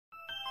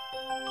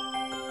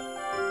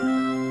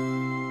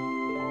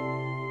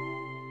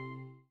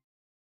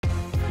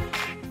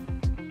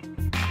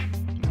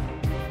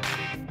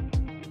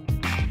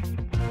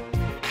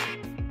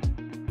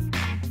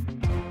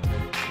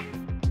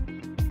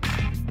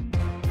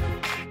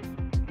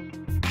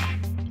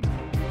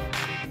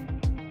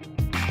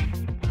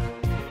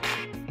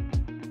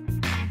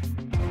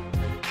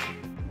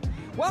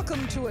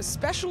Welcome to a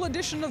special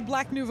edition of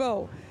Black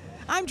Nouveau.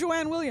 I'm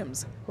Joanne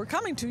Williams. We're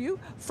coming to you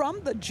from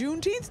the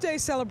Juneteenth Day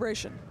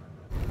celebration.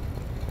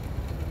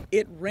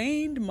 It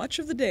rained much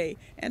of the day,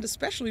 and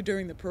especially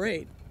during the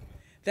parade.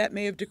 That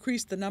may have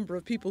decreased the number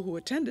of people who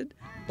attended,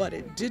 but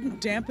it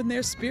didn't dampen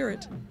their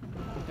spirit.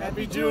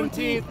 Happy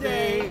Juneteenth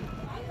Day!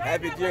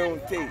 Happy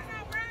Juneteenth!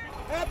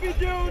 Happy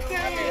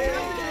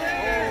Juneteenth!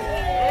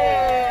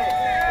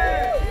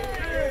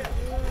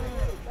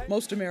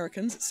 Most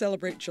Americans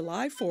celebrate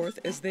July 4th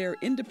as their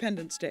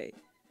Independence Day.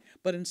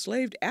 But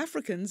enslaved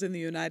Africans in the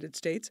United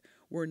States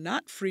were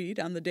not freed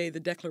on the day the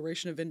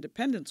Declaration of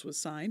Independence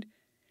was signed.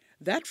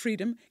 That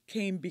freedom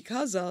came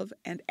because of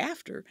and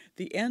after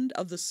the end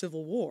of the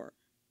Civil War.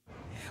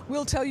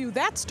 We'll tell you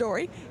that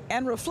story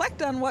and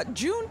reflect on what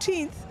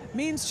Juneteenth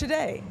means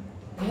today.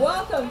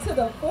 Welcome to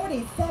the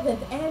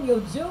 47th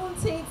annual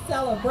Juneteenth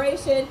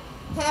celebration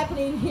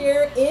happening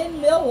here in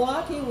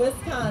Milwaukee,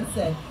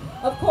 Wisconsin.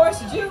 Of course,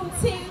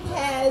 Juneteenth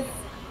has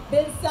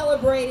been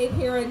celebrated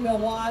here in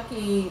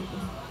Milwaukee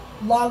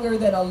longer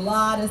than a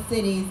lot of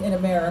cities in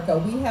America.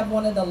 We have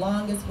one of the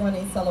longest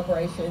running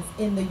celebrations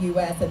in the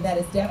U.S., and that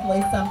is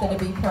definitely something to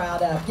be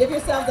proud of. Give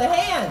yourselves a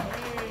hand.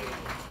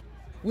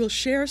 We'll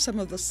share some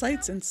of the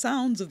sights and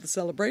sounds of the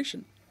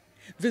celebration,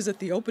 visit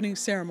the opening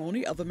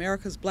ceremony of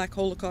America's Black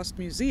Holocaust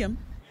Museum,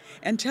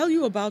 and tell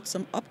you about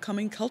some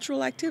upcoming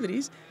cultural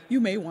activities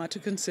you may want to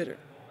consider.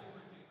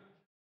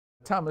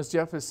 Thomas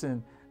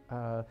Jefferson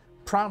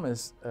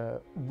promised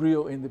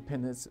real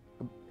independence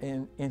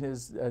in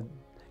his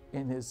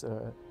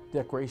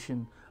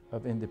Declaration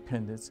of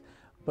Independence,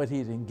 but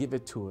he didn't give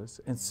it to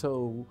us. And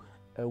so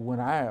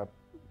when I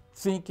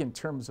think in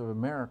terms of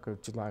America,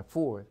 July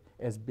 4th,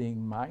 as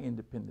being my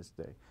Independence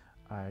Day,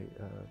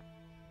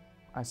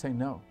 I say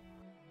no.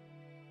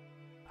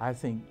 I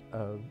think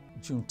of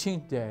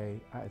Juneteenth Day,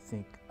 I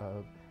think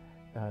of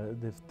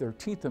the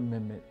 13th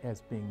Amendment as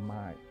being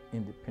my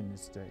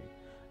Independence Day.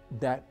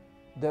 That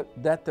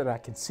I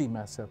can see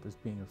myself as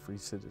being a free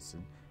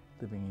citizen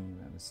living in the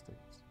United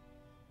States.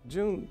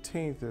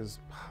 Juneteenth is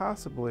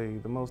possibly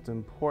the most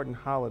important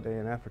holiday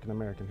in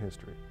African-American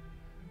history.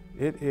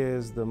 It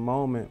is the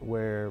moment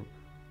where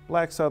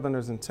Black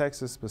Southerners in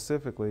Texas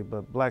specifically,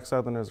 but Black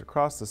Southerners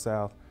across the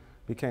South,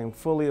 became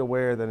fully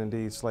aware that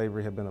indeed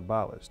slavery had been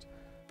abolished.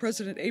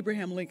 President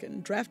Abraham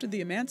Lincoln drafted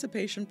the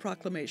Emancipation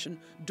Proclamation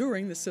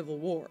during the Civil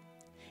War.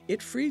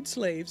 It freed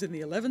slaves in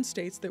the 11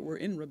 states that were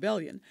in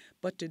rebellion,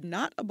 but did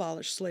not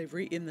abolish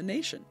slavery in the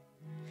nation.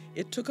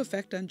 It took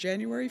effect on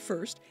January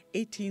 1st,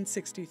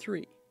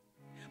 1863.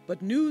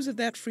 But news of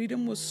that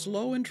freedom was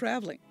slow in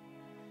traveling.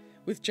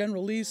 With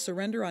General Lee's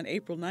surrender on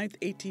April 9,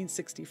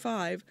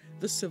 1865,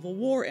 the Civil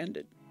War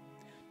ended.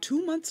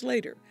 2 months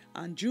later,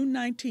 on June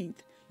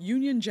 19th,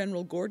 Union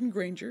General Gordon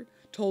Granger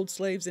told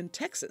slaves in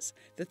Texas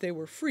that they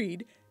were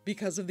freed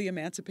because of the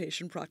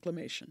Emancipation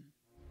Proclamation.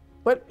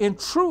 But in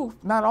truth,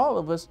 not all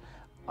of us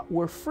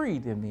were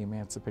freed in the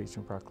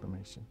Emancipation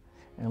Proclamation.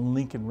 And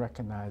Lincoln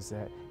recognized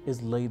that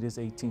as late as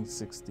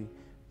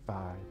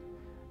 1865.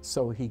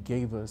 So he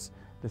gave us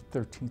the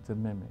 13th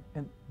Amendment.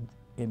 And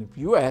if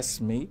you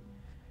ask me,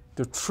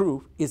 the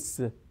truth, it's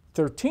the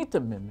 13th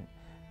Amendment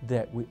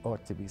that we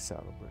ought to be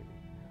celebrating.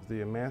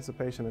 The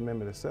Emancipation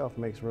Amendment itself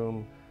makes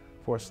room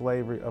for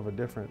slavery of a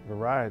different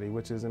variety,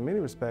 which is in many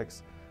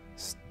respects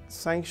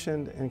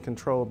sanctioned and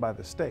controlled by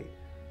the state.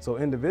 So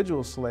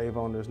individual slave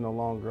owners no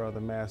longer are the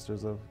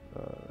masters of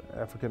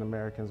African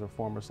Americans or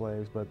former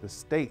slaves, but the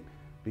state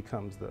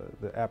becomes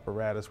the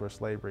apparatus where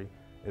slavery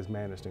is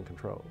managed and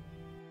controlled.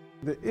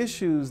 The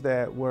issues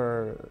that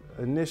were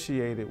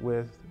initiated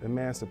with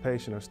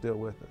emancipation are still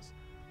with us.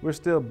 We're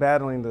still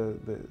battling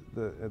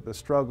the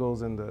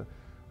struggles and the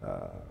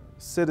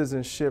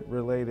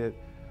citizenship-related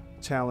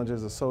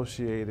challenges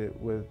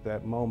associated with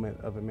that moment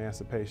of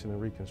emancipation and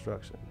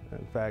Reconstruction.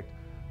 In fact,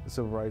 the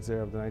civil rights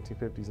era of the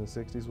 1950s and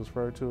 60s was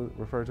referred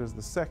to as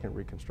the second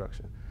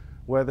Reconstruction.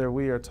 Whether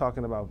we are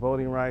talking about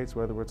voting rights,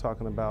 whether we're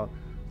talking about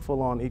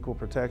full-on equal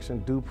protection,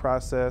 due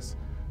process,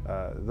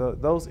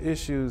 those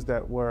issues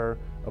that were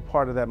a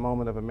part of that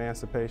moment of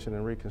emancipation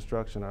and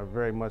Reconstruction are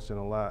very much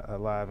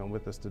alive and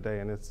with us today.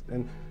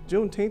 And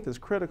Juneteenth is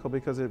critical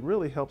because it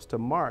really helps to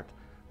mark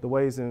the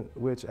ways in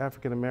which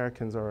African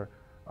Americans are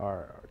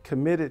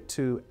committed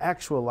to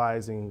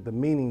actualizing the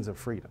meanings of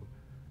freedom.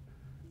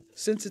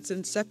 Since its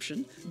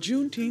inception,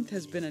 Juneteenth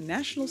has been a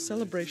national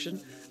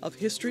celebration of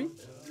history,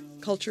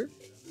 culture,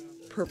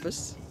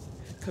 purpose,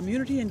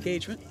 community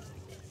engagement,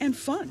 and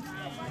fun.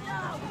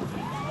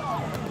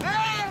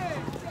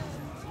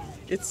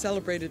 It's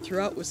celebrated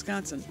throughout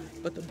Wisconsin,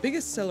 but the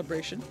biggest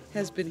celebration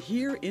has been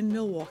here in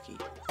Milwaukee.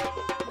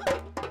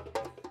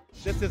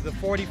 This is the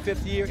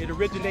 45th year. It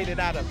originated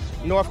out of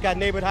Northcott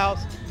Neighborhood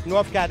House.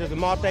 Northcott is a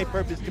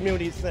multi-purpose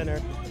community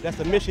center that's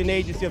a mission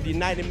agency of the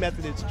United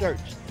Methodist Church.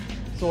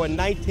 So in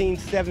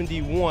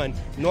 1971,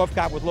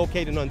 Northcott was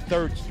located on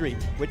 3rd Street,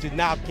 which is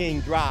now King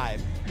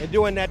Drive. And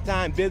during that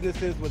time,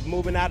 businesses was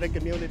moving out of the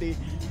community,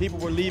 people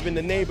were leaving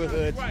the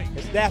neighborhood, and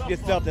staff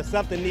just felt that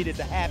something needed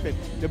to happen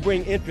to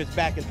bring interest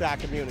back into our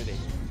community.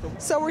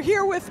 So we're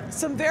here with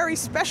some very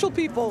special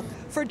people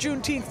for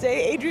Juneteenth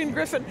Day. Adrian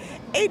Griffin.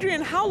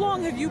 Adrian, how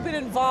long have you been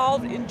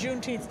involved in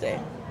Juneteenth Day?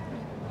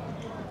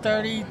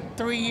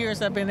 33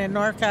 years I've been in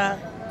Norcott,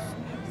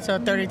 so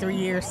 33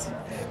 years.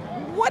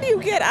 What do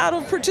you get out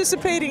of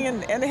participating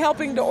and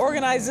helping to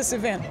organize this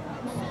event?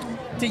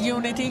 The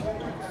unity,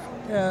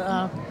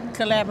 the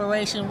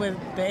collaboration with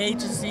the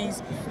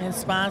agencies and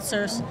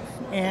sponsors,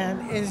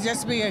 and it's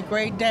just be a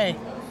great day.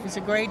 It's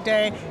a great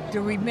day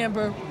to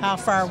remember how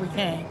far we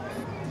came.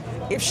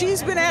 If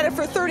she's been at it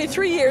for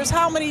 33 years,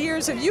 how many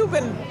years have you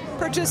been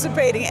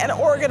participating and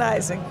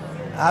organizing?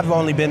 I've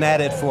only been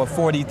at it for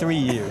 43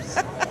 years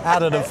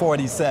out of the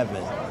 47.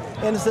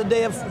 And it's a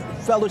day of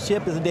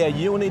fellowship, it's a day of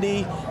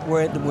unity.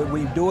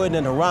 We do it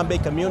in the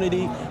Harambe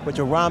community, which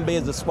Harambe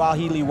is a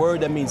Swahili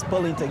word that means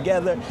pulling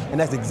together, and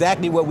that's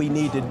exactly what we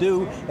need to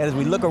do. And as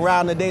we look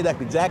around today,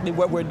 that's exactly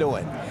what we're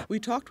doing. We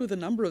talked with a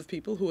number of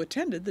people who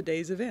attended the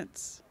day's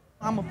events.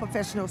 I'm a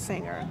professional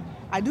singer.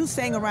 I do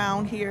sing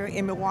around here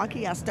in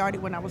Milwaukee. I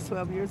started when I was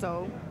 12 years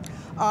old.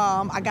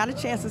 I got a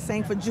chance to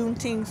sing for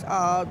Juneteenth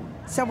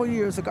several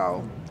years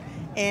ago.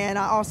 And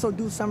I also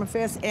do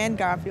Summerfest and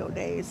Garfield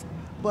Days.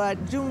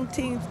 But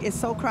Juneteenth is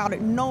so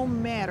crowded, no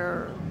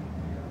matter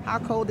how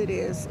cold it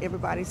is,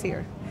 everybody's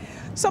here.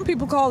 Some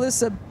people call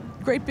this a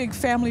great big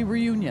family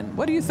reunion.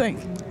 What do you think?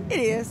 It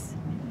is,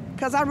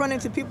 because I run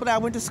into people that I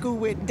went to school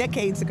with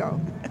decades ago.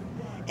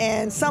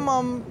 And some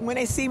of them, when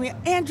they see me,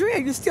 Andrea,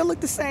 you still look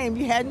the same,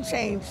 you hadn't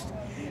changed.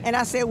 And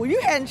I said, well, you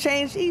hadn't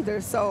changed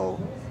either,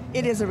 so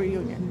it is a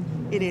reunion.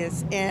 It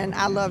is, and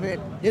I love it.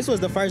 This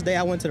was the first day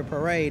I went to the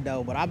parade,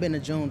 though, but I've been to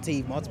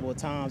Juneteenth multiple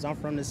times. I'm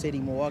from the city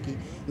of Milwaukee.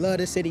 Love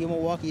the city of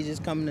Milwaukee,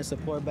 just coming to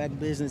support black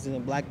businesses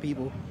and black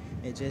people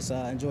and just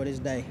enjoy this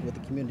day with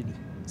the community.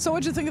 So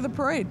what'd you think of the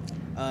parade?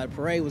 The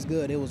parade was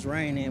good. It was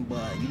raining,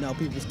 but, you know,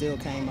 people still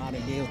came out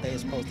and did what they were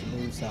supposed to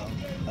do, so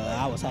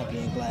I was happy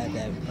and glad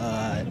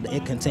that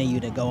it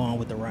continued to go on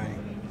with the rain.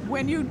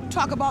 When you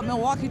talk about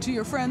Milwaukee to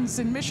your friends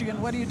in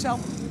Michigan, what do you tell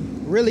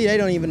them? Really, they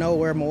don't even know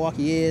where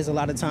Milwaukee is a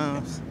lot of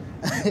times.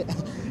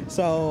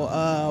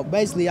 So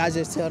basically, I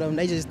just tell them,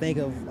 they just think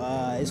of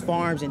it's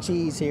farms and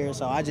cheese here,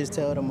 so I just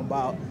tell them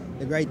about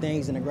the great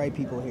things and the great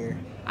people here.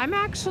 I'm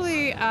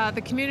actually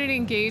the community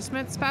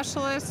engagement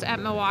specialist at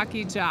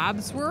Milwaukee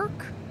Jobs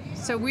Work.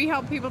 So we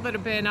help people that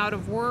have been out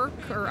of work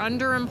or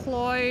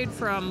underemployed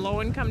from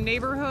low-income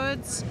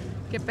neighborhoods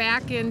get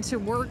back into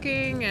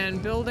working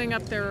and building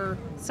up their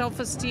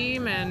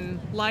self-esteem and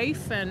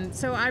life. And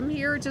so I'm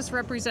here just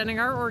representing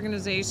our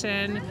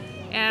organization,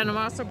 and I'm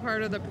also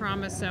part of the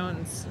Promise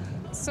Zones.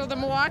 So the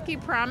Milwaukee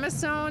Promise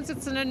Zones,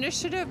 it's an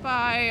initiative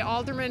by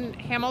Alderman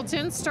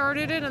Hamilton,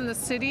 started it in the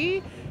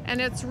city, and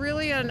it's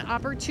really an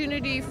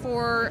opportunity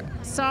for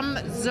some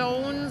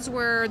zones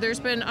where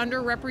there's been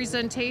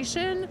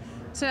underrepresentation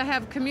to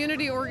have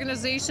community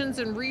organizations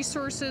and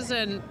resources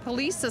and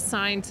police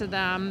assigned to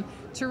them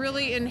to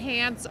really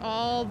enhance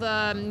all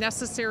the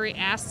necessary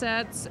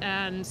assets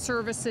and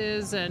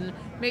services and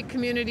make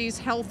communities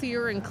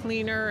healthier and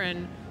cleaner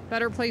and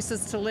better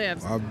places to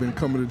live. I've been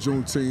coming to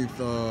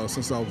Juneteenth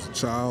since I was a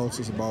child,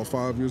 since about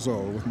 5 years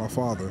old with my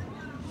father.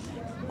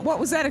 What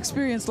was that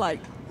experience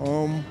like?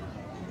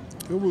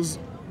 It was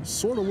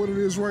sort of what it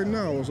is right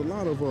now. There's a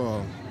lot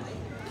of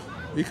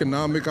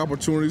economic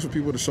opportunities for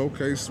people to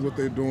showcase what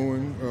they're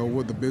doing,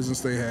 what the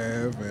business they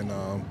have, and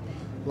a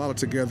lot of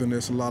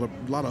togetherness, a lot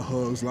of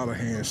hugs, a lot of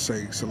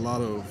handshakes, a lot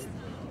of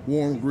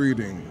warm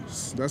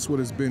greetings. That's what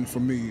it's been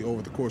for me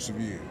over the course of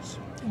years.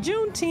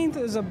 Juneteenth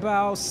is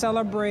about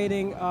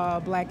celebrating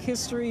Black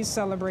history,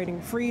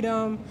 celebrating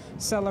freedom,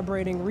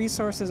 celebrating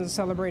resources, and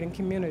celebrating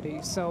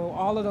community. So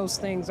all of those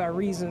things are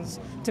reasons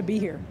to be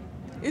here.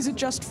 Is it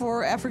just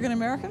for African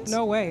Americans?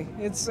 No way.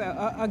 It's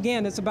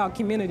again, it's about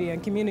community,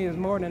 and community is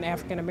more than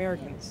African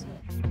Americans.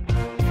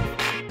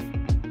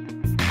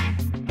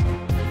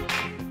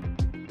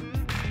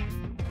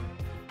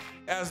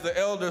 As the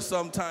elders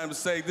sometimes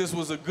say, this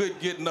was a good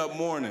getting up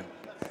morning.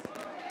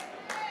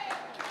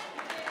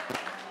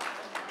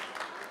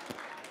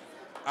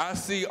 I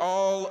see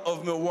all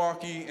of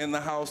Milwaukee in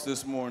the house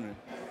this morning.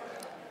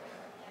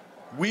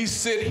 We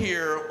sit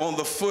here on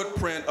the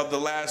footprint of the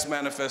last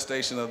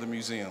manifestation of the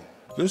museum.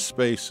 This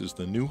space is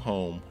the new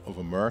home of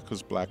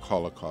America's Black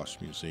Holocaust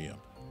Museum.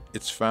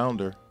 Its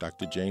founder,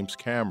 Dr. James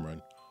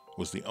Cameron,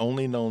 was the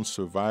only known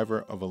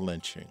survivor of a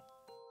lynching.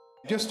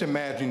 Just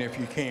imagine, if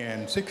you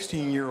can,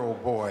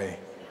 16-year-old boy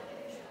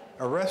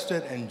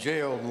arrested and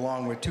jailed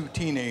along with 2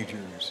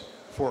 teenagers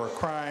for a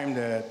crime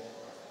that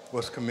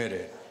was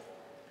committed.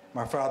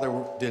 My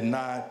father did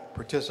not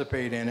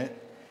participate in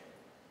it,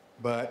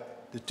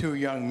 but the 2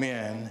 young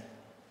men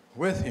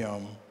with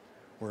him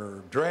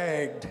were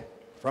dragged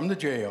from the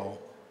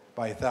jail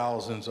by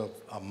thousands of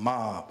a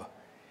mob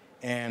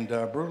and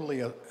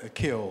brutally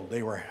killed.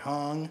 They were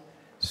hung,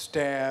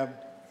 stabbed,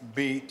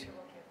 beat,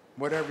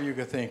 whatever you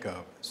could think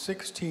of.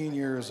 16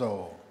 years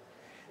old.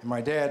 And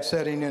my dad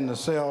sitting in the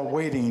cell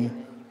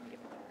waiting,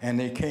 and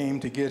they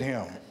came to get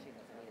him.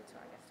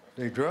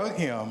 They drug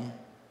him,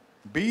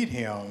 beat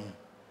him,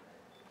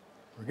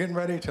 We're getting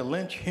ready to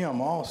lynch him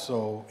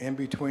also in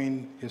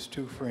between his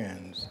two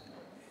friends,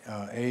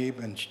 Abe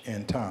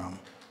and Tom.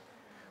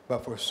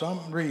 But for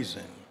some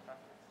reason,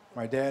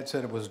 my dad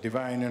said it was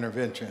divine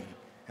intervention,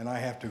 and I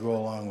have to go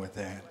along with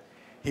that.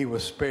 He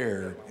was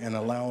spared and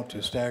allowed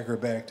to stagger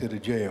back to the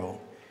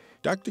jail.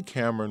 Dr.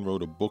 Cameron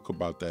wrote a book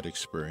about that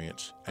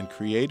experience and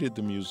created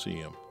the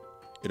museum.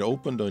 It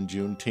opened on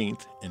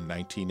Juneteenth in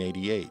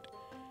 1988.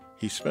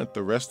 He spent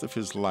the rest of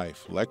his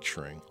life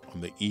lecturing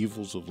on the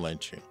evils of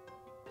lynching.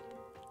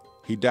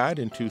 He died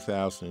in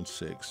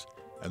 2006,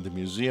 and the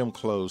museum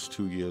closed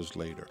 2 years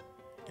later.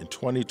 In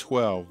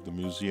 2012, the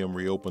museum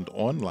reopened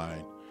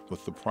online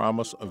with the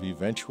promise of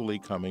eventually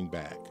coming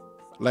back.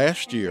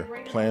 Last year,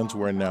 plans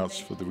were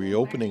announced for the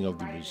reopening of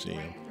the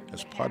museum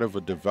as part of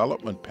a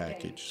development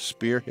package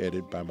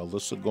spearheaded by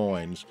Melissa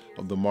Goins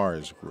of the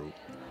Maier Group.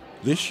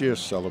 This year's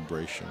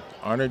celebration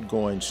honored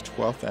Goins'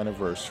 12th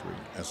anniversary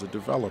as a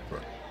developer,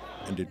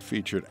 and it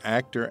featured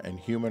actor and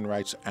human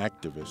rights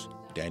activist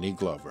Danny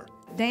Glover.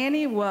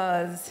 Danny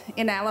was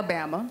in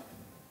Alabama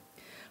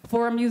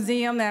for a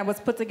museum that was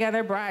put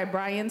together by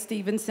Brian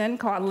Stevenson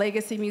called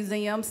Legacy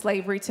Museum,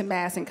 Slavery to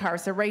Mass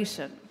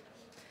Incarceration.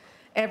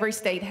 Every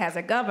state has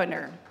a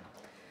governor.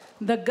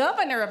 The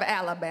governor of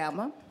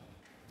Alabama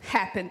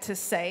happened to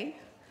say,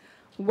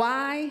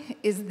 "Why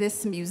is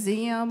this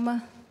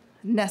museum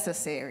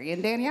necessary?"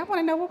 And Danny, I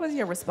want to know, what was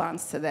your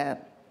response to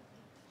that?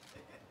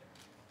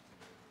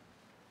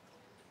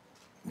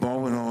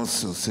 Baldwin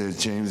also said,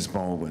 James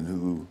Baldwin,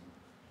 who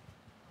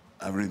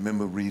I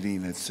remember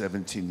reading at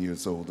 17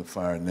 years old, The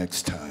Fire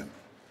Next Time.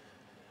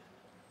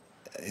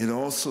 It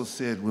also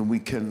said, when we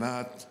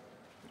cannot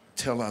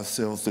tell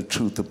ourselves the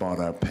truth about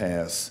our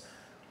past,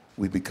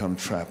 we become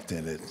trapped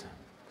in it.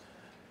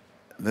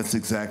 That's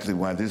exactly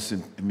why this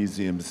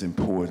museum is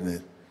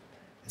important.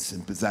 It's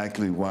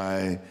exactly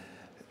why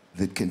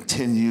the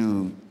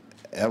continued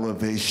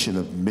elevation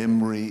of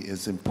memory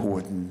is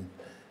important,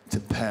 to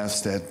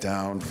pass that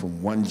down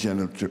from one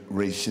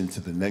generation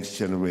to the next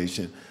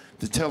generation,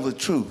 to tell the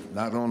truth,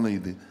 not only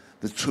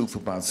the truth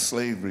about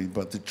slavery,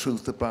 but the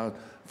truth about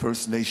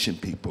First Nation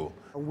people.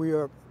 We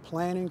are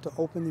planning to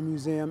open the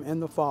museum in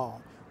the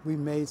fall. We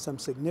made some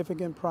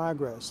significant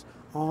progress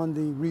on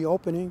the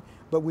reopening,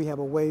 but we have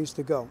a ways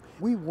to go.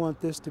 We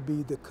want this to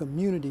be the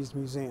community's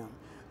museum.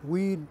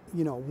 We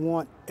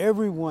want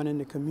everyone in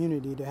the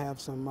community to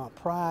have some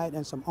pride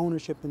and some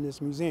ownership in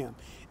this museum.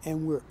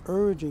 And we're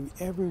urging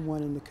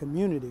everyone in the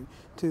community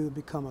to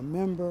become a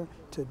member,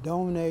 to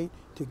donate,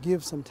 to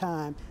give some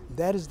time.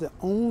 That is the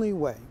only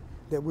way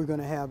that we're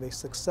going to have a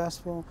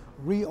successful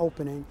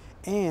reopening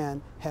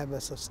and have a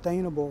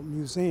sustainable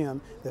museum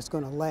that's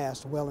going to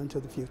last well into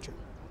the future.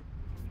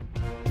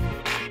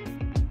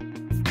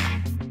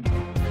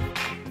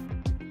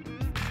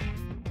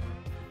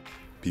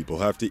 People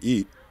have to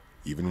eat,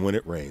 even when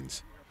it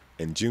rains.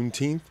 And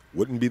Juneteenth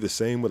wouldn't be the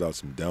same without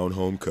some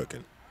down-home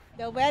cooking.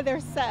 The weather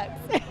sucks,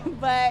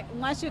 but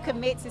once you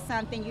commit to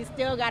something, you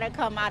still got to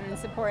come out and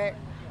support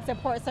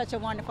such a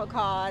wonderful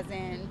cause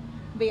and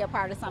be a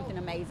part of something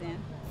amazing.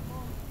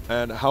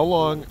 And how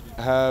long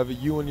have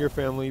you and your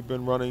family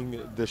been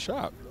running the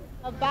shop?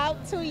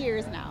 About 2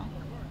 years now,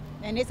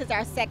 and this is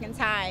our second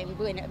time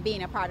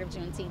being a part of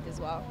Juneteenth as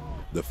well.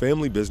 The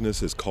family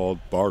business is called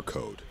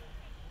Barcode,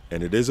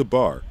 and it is a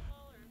bar,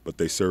 but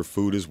they serve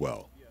food as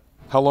well.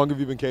 How long have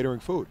you been catering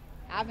food?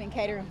 I've been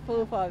catering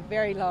food for a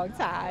very long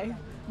time,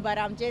 but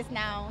I'm just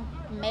now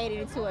made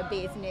it into a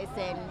business,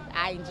 and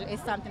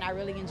it's something I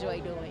really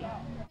enjoy doing.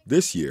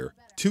 This year,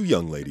 2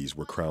 young ladies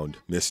were crowned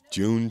Miss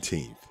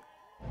Juneteenth.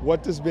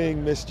 What does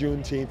being Miss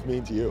Juneteenth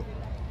mean to you?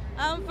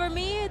 For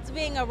me, it's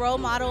being a role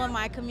model in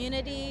my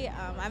community.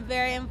 I'm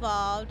very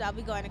involved. I'll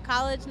be going to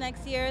college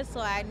next year, so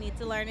I need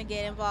to learn to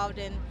get involved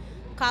in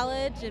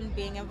college and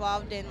being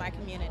involved in my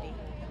community.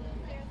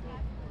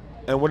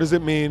 And what does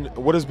it mean?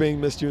 What does being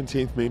Miss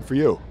Juneteenth mean for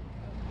you?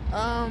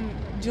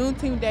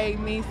 Juneteenth Day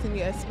means to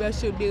me a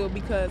special deal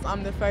because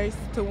I'm the first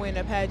to win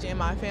a pageant in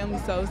my family,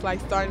 so it's like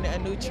starting a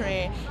new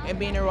trend and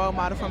being a role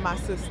model for my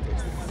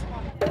sisters.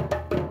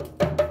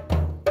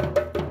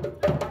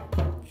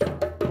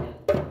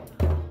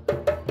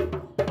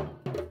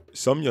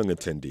 Some young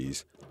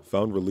attendees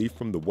found relief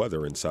from the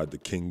weather inside the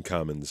King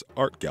Commons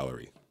Art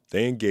Gallery.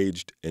 They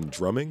engaged in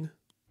drumming,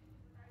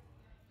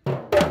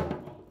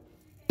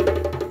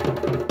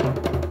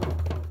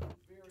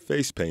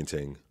 face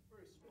painting,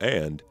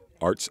 and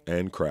arts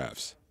and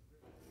crafts.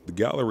 The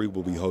gallery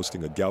will be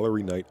hosting a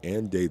gallery night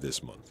and day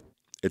this month.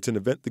 It's an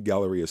event the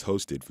gallery has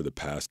hosted for the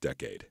past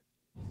decade.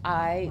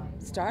 I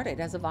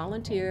started as a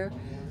volunteer,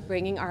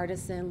 bringing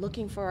artists in,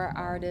 looking for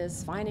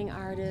artists, finding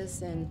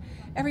artists, and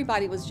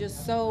everybody was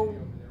just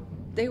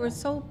they were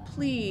so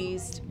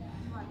pleased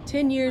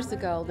 10 years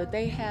ago that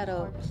they had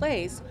a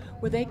place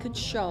where they could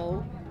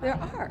show their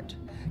art.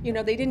 You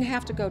know, they didn't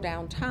have to go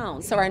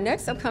downtown. So our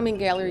next upcoming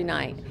gallery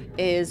night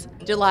is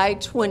July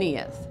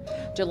 20th,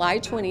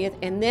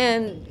 and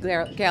then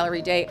their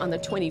gallery day on the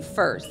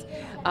 21st.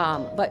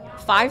 But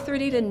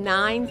 5:30 to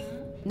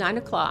 9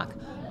 o'clock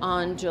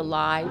on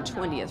July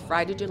 20th,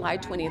 Friday, July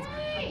 20th,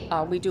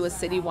 we do a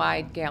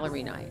citywide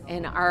gallery night.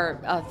 And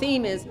our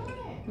theme is,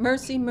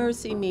 Mercy,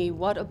 Mercy Me,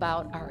 what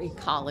about our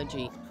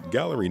ecology?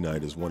 Gallery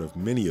Night is one of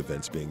many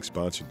events being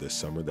sponsored this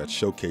summer that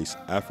showcase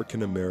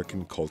African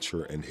American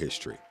culture and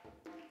history.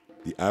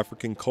 The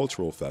African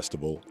Cultural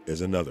Festival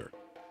is another.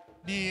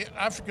 The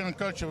African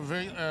Cultural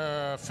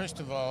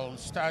Festival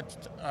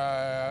started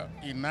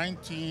in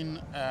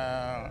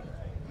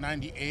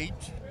 1998,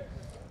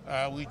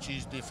 which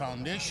is the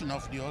foundation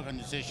of the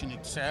organization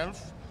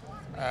itself,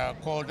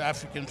 called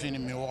Africans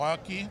in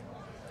Milwaukee.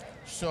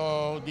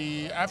 So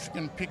the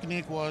African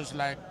Picnic was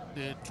like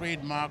the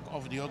trademark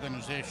of the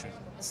organization.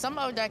 Some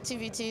of the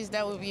activities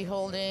that we'll be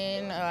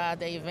holding,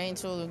 the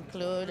event will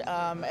include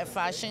a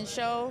fashion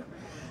show,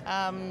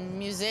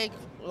 music,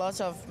 lots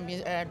of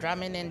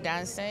drumming and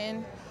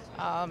dancing.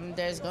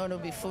 There's going to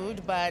be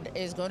food, but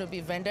it's going to be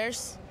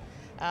vendors.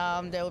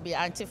 There will be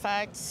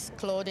artifacts,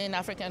 clothing,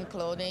 African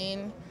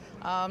clothing.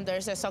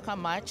 There's a soccer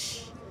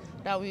match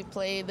that we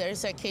play.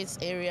 There's a kids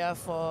area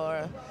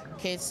for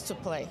kids to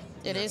play.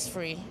 It is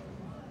free.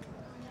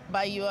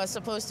 But you are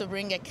supposed to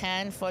bring a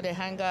can for the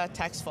hunger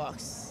task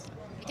force.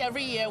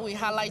 Every year we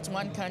highlight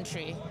one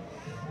country.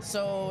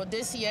 So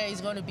this year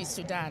is going to be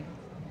Sudan.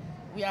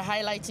 We are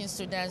highlighting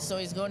Sudan, so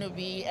it's going to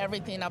be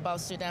everything about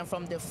Sudan,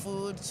 from the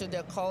food to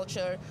the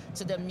culture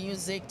to the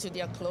music to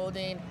their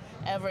clothing,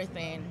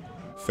 everything.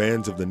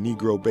 Fans of the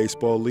Negro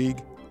Baseball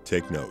League,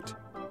 take note.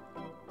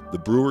 The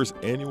Brewers'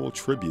 annual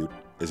tribute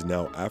is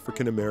now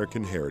African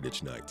American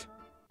Heritage Night.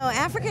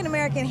 African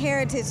American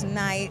Heritage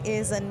Night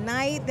is a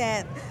night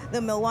that the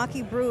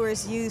Milwaukee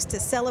Brewers use to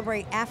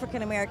celebrate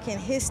African American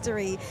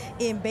history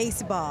in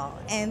baseball.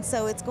 And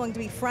so it's going to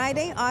be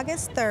Friday,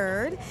 August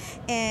 3rd,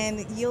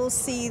 and you'll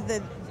see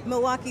the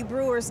Milwaukee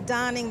Brewers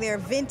donning their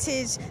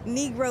vintage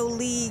Negro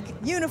League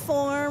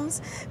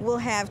uniforms. We'll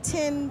have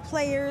 10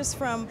 players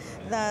from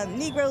the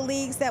Negro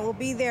Leagues that will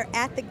be there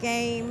at the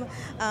game.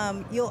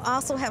 You'll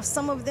also have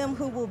some of them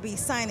who will be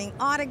signing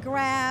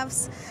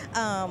autographs.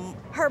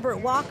 Herbert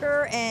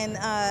Walker and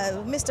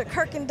Mr.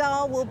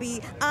 Kirkendall will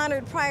be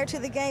honored prior to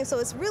the game. So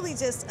it's really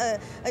just a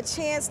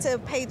chance to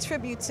pay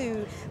tribute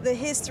to the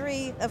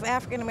history of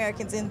African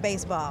Americans in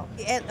baseball.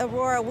 At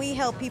Aurora, we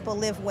help people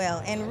live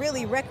well, and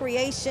really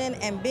recreation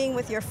and being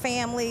with your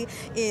family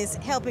is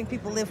helping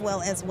people live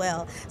well as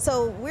well.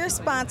 So we're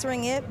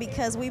sponsoring it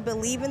because we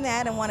believe in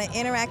that and want to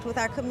interact with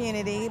our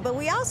community, but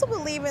we also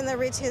believe in the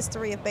rich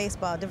history of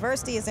baseball.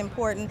 Diversity is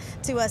important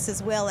to us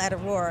as well at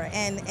Aurora,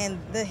 and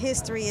the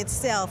history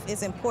itself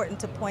is important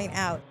to point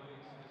out.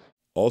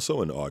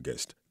 Also in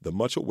August, the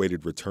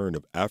much-awaited return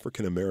of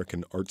African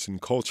American arts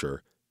and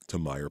culture to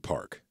Maier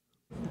Park.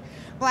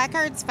 Black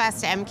Arts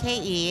Fest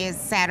MKE is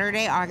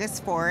Saturday,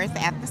 August 4th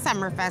at the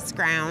Summerfest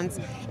grounds,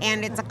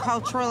 and it's a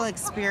cultural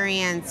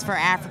experience for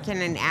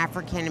African and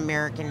African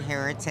American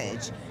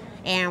heritage.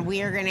 And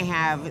we are going to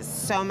have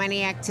so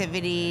many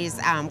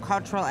activities,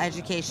 cultural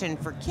education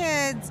for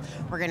kids.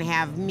 We're going to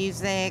have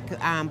music,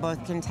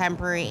 both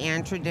contemporary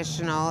and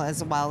traditional,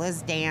 as well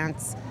as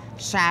dance,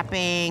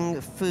 shopping,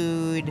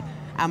 food,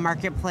 a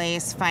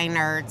marketplace, fine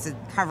arts. It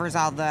covers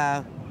all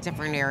the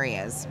different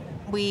areas.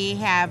 We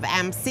have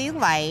MC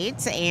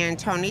Light and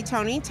Tony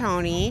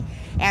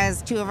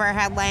as two of our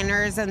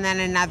headliners, and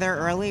then another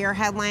earlier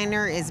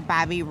headliner is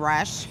Bobby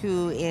Rush,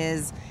 who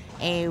is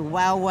a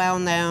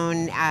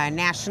well-known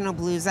national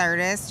blues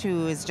artist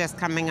who is just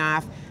coming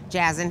off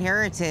Jazz and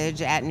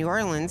Heritage at New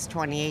Orleans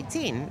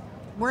 2018.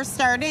 We're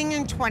starting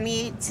in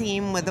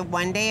 2018 with a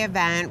one-day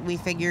event. We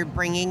figured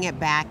bringing it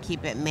back,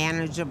 keep it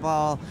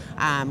manageable,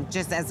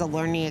 just as a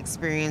learning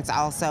experience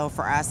also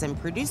for us in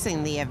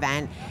producing the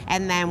event.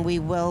 And then we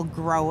will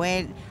grow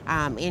it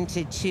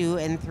into 2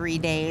 and 3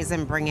 days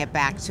and bring it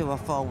back to a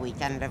full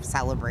weekend of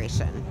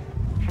celebration.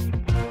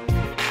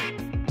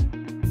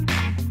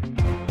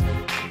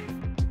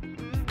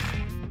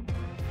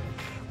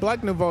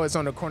 Black Nouveau is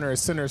on the corner of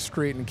Center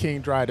Street and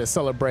King Drive to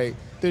celebrate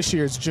this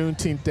year's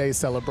Juneteenth Day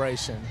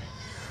celebration.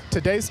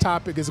 Today's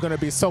topic is going to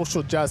be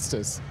social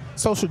justice.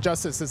 Social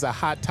justice is a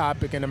hot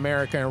topic in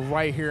America and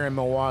right here in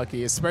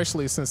Milwaukee,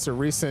 especially since the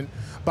recent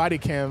body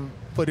cam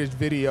footage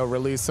video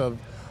release of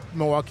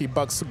Milwaukee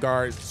Bucks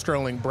guard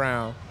Sterling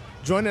Brown.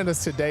 Joining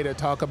us today to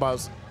talk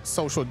about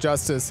social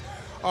justice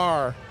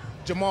are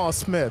Jamal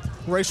Smith,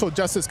 Racial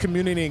Justice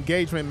Community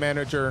Engagement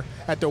Manager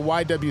at the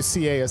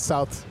YWCA of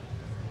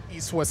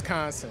Southeast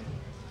Wisconsin.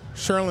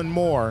 Sherlyn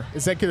Moore,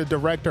 Executive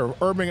Director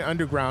of Urban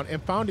Underground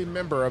and founding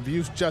member of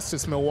Youth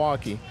Justice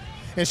Milwaukee.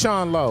 And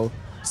Sean Lowe,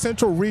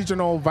 Central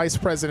Regional Vice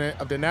President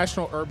of the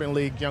National Urban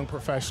League Young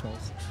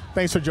Professionals.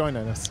 Thanks for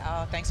joining us.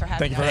 Oh, thanks for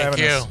having us. Thank you for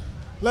having us.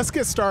 Let's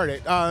get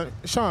started.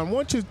 Sean, why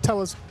don't you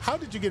tell us, how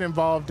did you get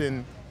involved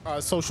in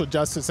social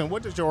justice and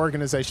what does your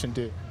organization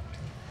do?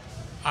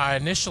 I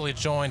initially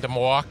joined the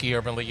Milwaukee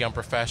Urban League Young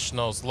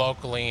Professionals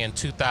locally in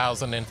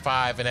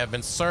 2005 and have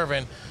been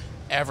serving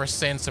ever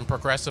since in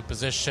progressive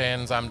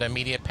positions. I'm the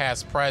immediate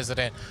past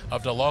president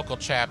of the local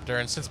chapter,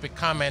 and since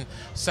becoming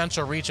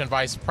Central Region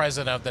Vice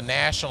President of the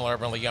National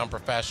Urban League Young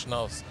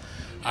Professionals,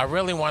 I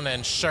really want to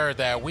ensure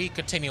that we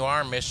continue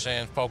our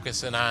mission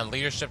focusing on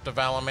leadership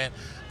development,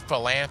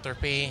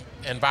 philanthropy,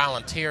 and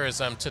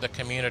volunteerism to the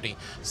community.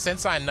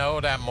 Since I know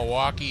that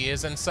Milwaukee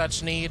is in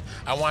such need,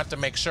 I want to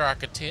make sure I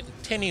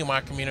continue my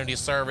community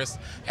service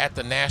at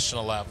the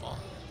national level.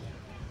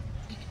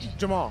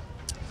 Jamal.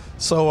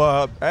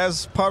 So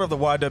as part of the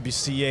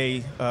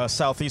YWCA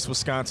Southeast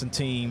Wisconsin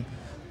team,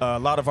 a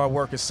lot of our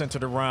work is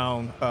centered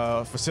around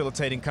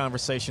facilitating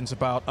conversations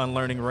about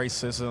unlearning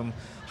racism.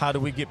 How do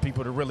we get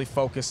people to really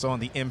focus on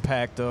the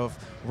impact of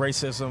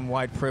racism,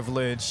 white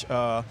privilege,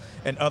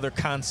 and other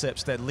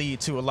concepts that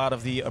lead to a lot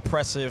of the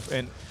oppressive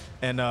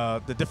and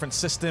the different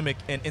systemic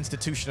and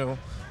institutional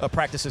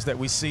practices that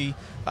we see.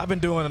 I've been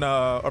doing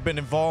or been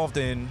involved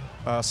in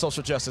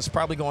social justice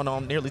probably going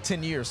on nearly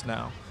 10 years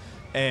now.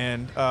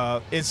 And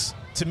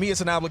to me, it's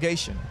an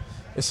obligation.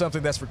 It's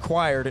something that's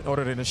required in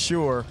order to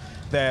ensure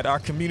that our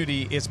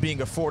community is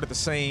being afforded the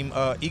same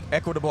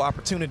equitable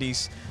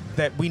opportunities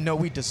that we know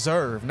we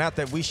deserve, not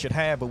that we should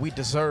have, but we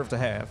deserve to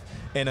have.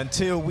 And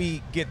until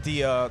we get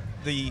the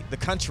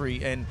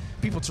country and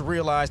people to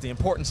realize the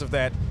importance of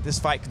that, this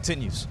fight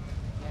continues.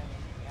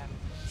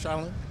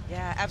 Charlene?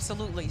 Yeah,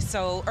 absolutely.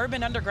 So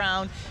Urban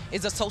Underground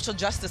is a social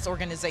justice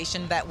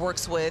organization that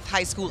works with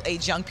high school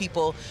age young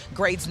people,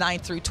 grades 9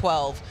 through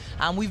 12.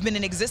 We've been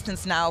in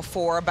existence now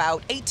for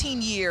about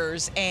 18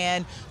 years,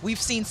 and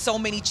we've seen so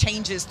many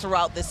changes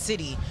throughout the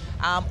city.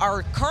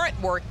 Our current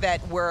work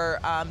that we're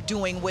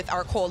doing with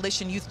our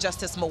coalition, Youth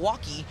Justice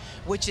Milwaukee,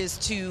 which is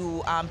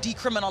to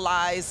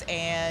decriminalize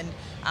and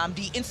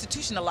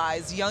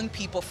deinstitutionalize young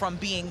people from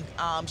being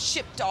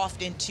shipped off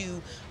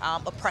into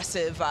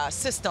oppressive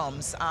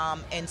systems.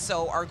 And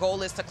so our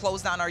goal is to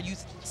close down our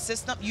youth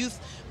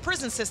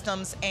prison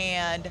systems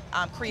and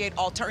create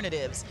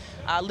alternatives.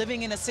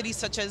 Living in a city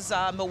such as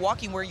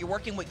Milwaukee, where you're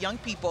working with young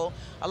people,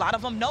 a lot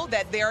of them know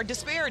that there are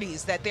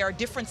disparities, that there are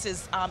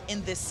differences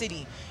in this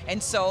city.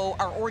 And so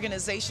our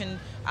organization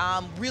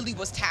really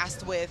was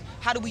tasked with,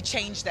 how do we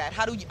change that?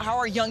 How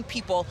are young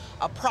people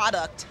a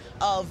product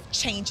of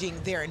changing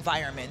their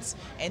environments?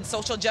 And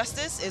social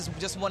justice is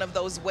just one of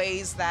those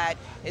ways that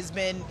has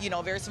been,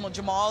 very similar.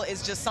 Jamal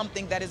is just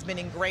something that has been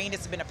ingrained.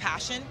 It's been a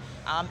passion,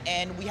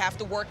 and we have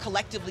to work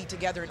collectively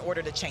together in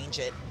order to change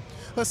it.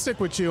 Let's stick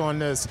with you on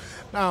this.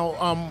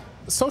 Now,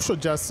 social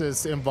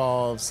justice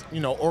involves,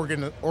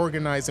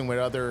 organizing with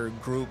other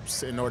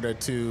groups in order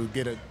to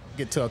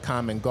get to a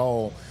common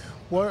goal.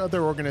 What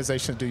other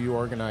organizations do you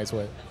organize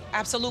with?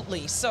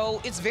 Absolutely. So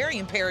it's very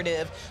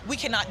imperative. We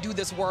cannot do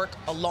this work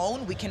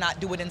alone. We cannot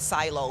do it in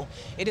silo.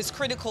 It is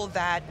critical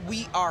that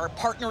we are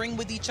partnering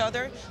with each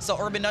other. So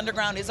Urban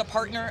Underground is a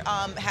partner,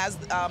 has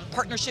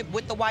partnership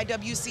with the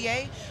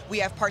YWCA. We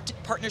have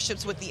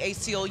partnerships with the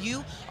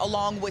ACLU,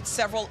 along with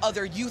several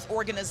other youth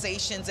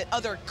organizations and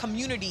other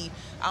community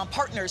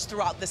partners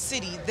throughout the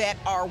city that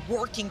are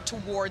working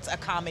towards a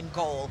common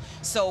goal.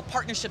 So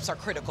partnerships are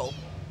critical.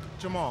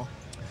 Jamal.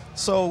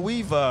 So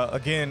we've,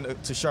 again,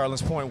 to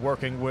Charlene's point,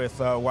 working with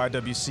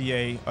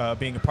YWCA,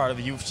 being a part of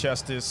the Youth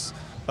Justice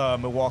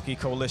Milwaukee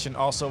Coalition,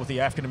 also with the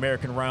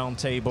African-American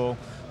Roundtable,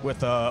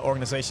 with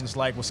organizations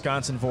like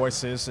Wisconsin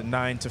Voices and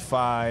 9 to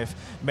 5,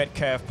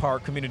 Metcalf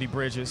Park Community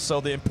Bridges.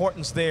 So the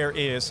importance there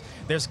is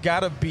there's got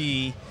to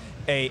be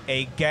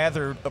a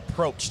gathered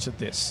approach to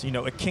this.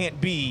 It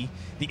can't be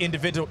the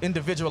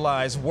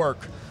individualized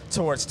work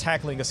towards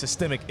tackling a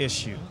systemic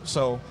issue.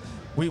 So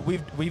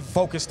we've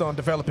focused on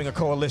developing a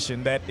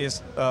coalition that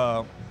is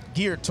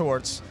geared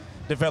towards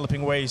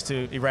developing ways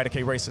to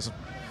eradicate racism.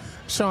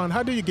 Sean,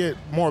 how do you get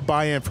more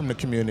buy-in from the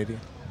community?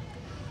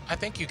 I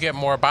think you get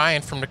more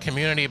buy-in from the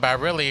community by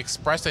really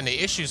expressing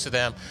the issues to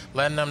them,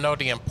 letting them know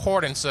the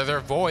importance of their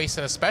voice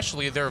and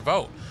especially their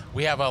vote.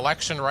 We have an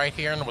election right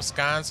here in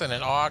Wisconsin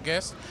in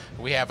August.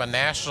 We have a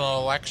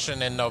national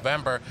election in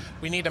November.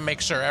 We need to make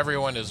sure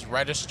everyone is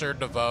registered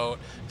to vote.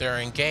 They're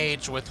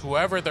engaged with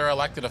whoever their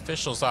elected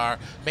officials are,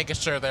 making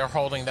sure they're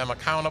holding them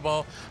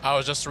accountable. I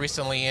was just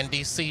recently in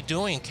D.C.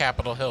 doing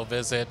Capitol Hill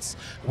visits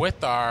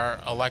with our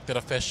elected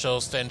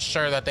officials to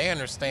ensure that they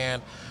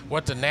understand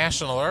what the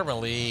National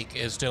Urban League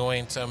is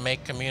doing to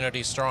make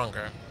communities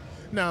stronger.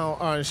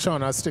 Now,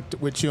 Sean, I'll stick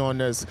with you on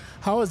this.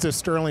 How has the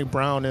Sterling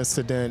Brown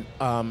incident,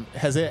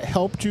 has it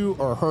helped you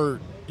or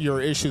hurt your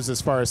issues as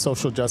far as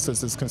social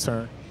justice is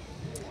concerned?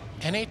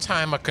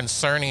 Anytime a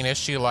concerning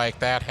issue like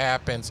that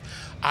happens,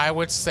 I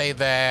would say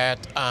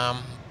that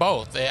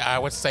both. I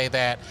would say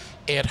that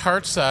it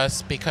hurts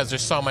us because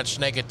there's so much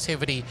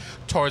negativity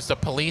towards the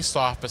police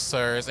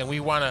officers, and we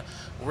want to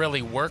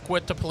really work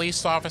with the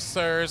police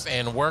officers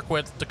and work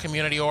with the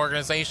community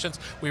organizations.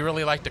 We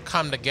really like to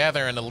come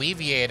together and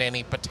alleviate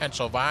any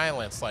potential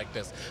violence like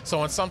this. So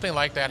when something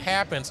like that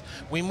happens,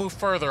 we move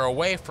further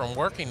away from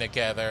working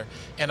together,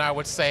 and I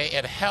would say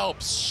it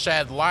helps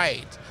shed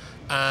light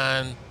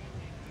on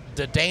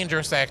the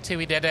dangerous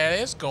activity that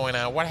is going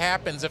on. What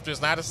happens if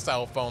there's not a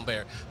cell phone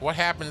there? What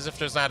happens if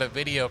there's not a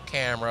video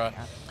camera?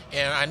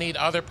 And I need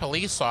other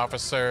police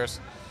officers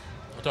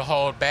to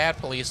hold bad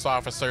police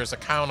officers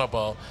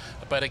accountable.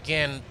 But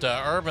again,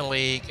 the Urban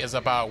League is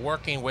about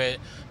working with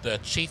the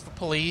chief of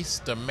police,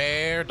 the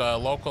mayor, the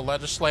local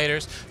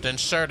legislators to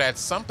ensure that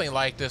something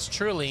like this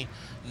truly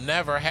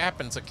never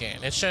happens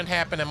again. It shouldn't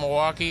happen in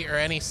Milwaukee or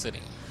any city.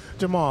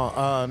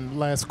 Jamal,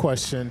 last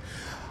question.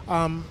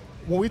 When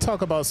we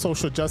talk about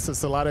social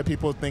justice, a lot of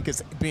people think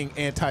it's being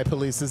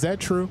anti-police. Is that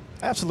true?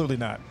 Absolutely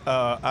not.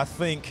 I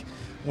think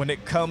when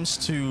it comes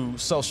to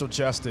social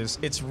justice,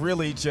 it's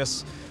really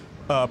just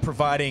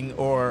providing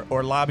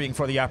or lobbying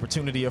for the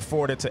opportunity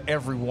afforded to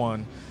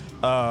everyone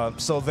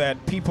so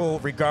that people,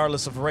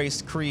 regardless of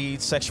race,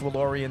 creed, sexual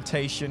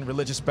orientation,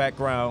 religious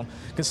background,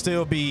 can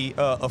still be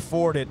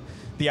afforded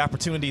the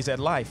opportunities at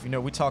life. You know,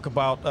 we talk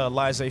about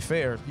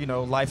laissez-faire, you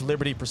know, life,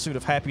 liberty, pursuit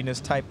of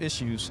happiness type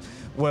issues.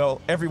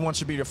 Well, everyone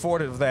should be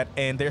afforded of that,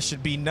 and there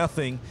should be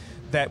nothing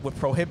that would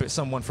prohibit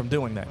someone from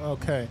doing that.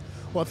 Okay.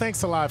 Well,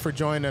 thanks a lot for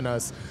joining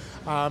us.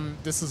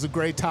 This is a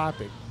great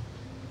topic.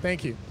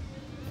 Thank you.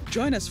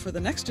 Join us for the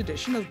next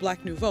edition of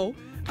Black Nouveau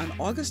on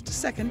August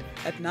 2nd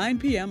at 9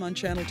 p.m. on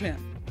Channel 10.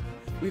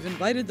 We've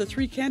invited the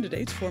 3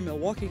 candidates for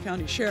Milwaukee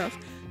County Sheriff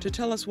to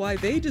tell us why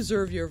they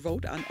deserve your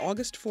vote on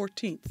August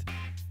 14th.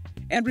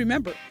 And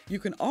remember, you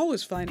can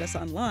always find us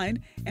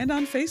online and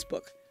on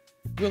Facebook.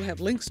 We'll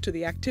have links to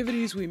the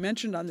activities we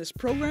mentioned on this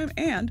program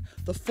and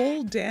the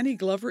full Danny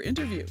Glover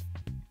interview.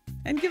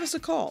 And give us a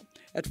call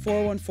at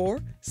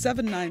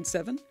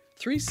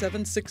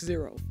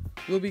 414-797-3760.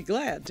 We'll be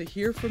glad to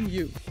hear from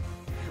you.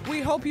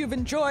 We hope you've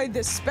enjoyed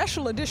this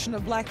special edition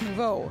of Black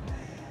Nouveau.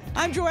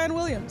 I'm Joanne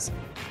Williams.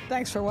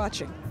 Thanks for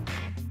watching.